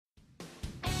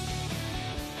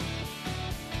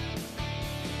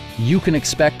You can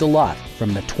expect a lot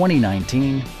from the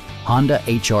 2019 Honda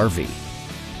HR-V.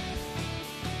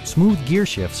 Smooth gear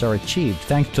shifts are achieved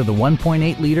thanks to the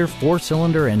 1.8-liter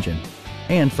four-cylinder engine.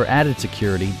 And for added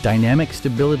security, dynamic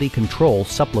stability control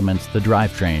supplements the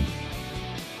drivetrain.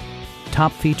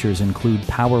 Top features include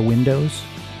power windows,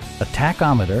 a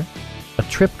tachometer, a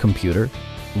trip computer,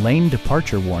 lane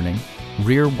departure warning,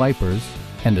 rear wipers,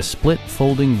 and a split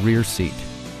folding rear seat.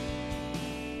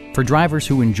 For drivers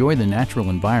who enjoy the natural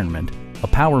environment, a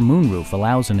power moonroof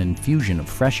allows an infusion of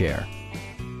fresh air.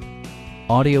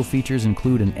 Audio features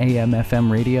include an AM/FM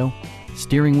radio,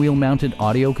 steering wheel mounted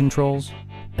audio controls,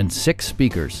 and 6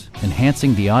 speakers,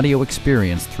 enhancing the audio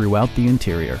experience throughout the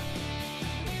interior.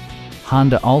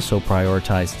 Honda also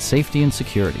prioritized safety and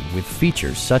security with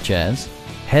features such as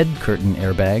head curtain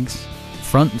airbags,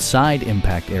 front and side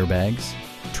impact airbags,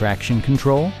 traction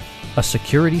control, a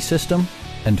security system,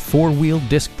 and 4-wheel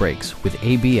disc brakes with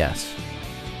ABS.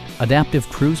 Adaptive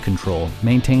Cruise Control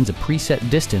maintains a preset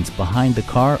distance behind the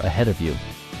car ahead of you,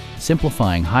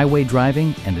 simplifying highway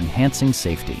driving and enhancing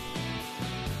safety.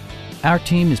 Our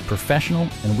team is professional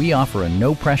and we offer a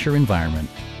no-pressure environment.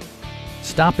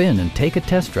 Stop in and take a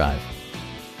test drive.